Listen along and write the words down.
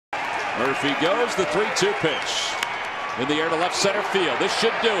Murphy goes, the 3-2 pitch. In the air to left center field. This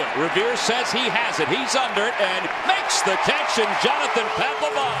should do it. Revere says he has it. He's under it and makes the catch. And Jonathan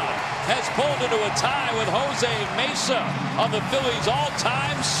Papelbon has pulled into a tie with Jose Mesa on the Phillies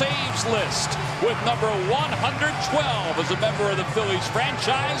all-time saves list with number 112 as a member of the Phillies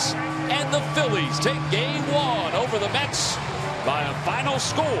franchise. And the Phillies take game 1 over the Mets by a final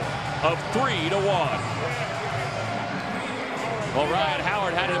score of 3-1. Well, Ryan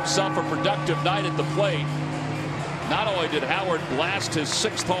Howard had himself a productive night at the plate. Not only did Howard blast his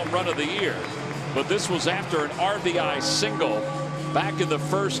 6th home run of the year, but this was after an RBI single back in the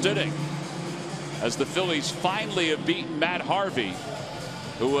 1st inning, as the Phillies finally have beaten Matt Harvey,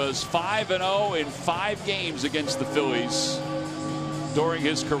 who was 5-0 in 5 games against the Phillies during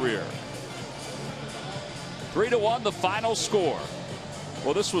his career. 3-1 the final score.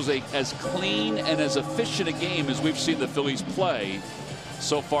 Well, this was as clean and as efficient a game as we've seen the Phillies play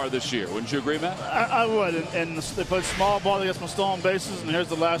so far this year. Wouldn't you agree, Matt? I would. And they played small ball. They got some stolen bases. And here's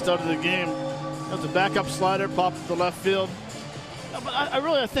the last out of the game. There's a backup slider popped to the left field. But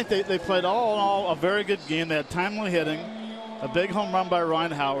I think they played all in all a very good game. They had timely hitting, a big home run by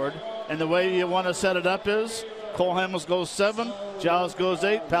Ryan Howard. And the way you want to set it up is Cole Hamels goes 7, Giles goes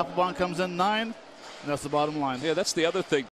 8, Papelbon comes in 9. And that's the bottom line. Yeah, that's the other thing.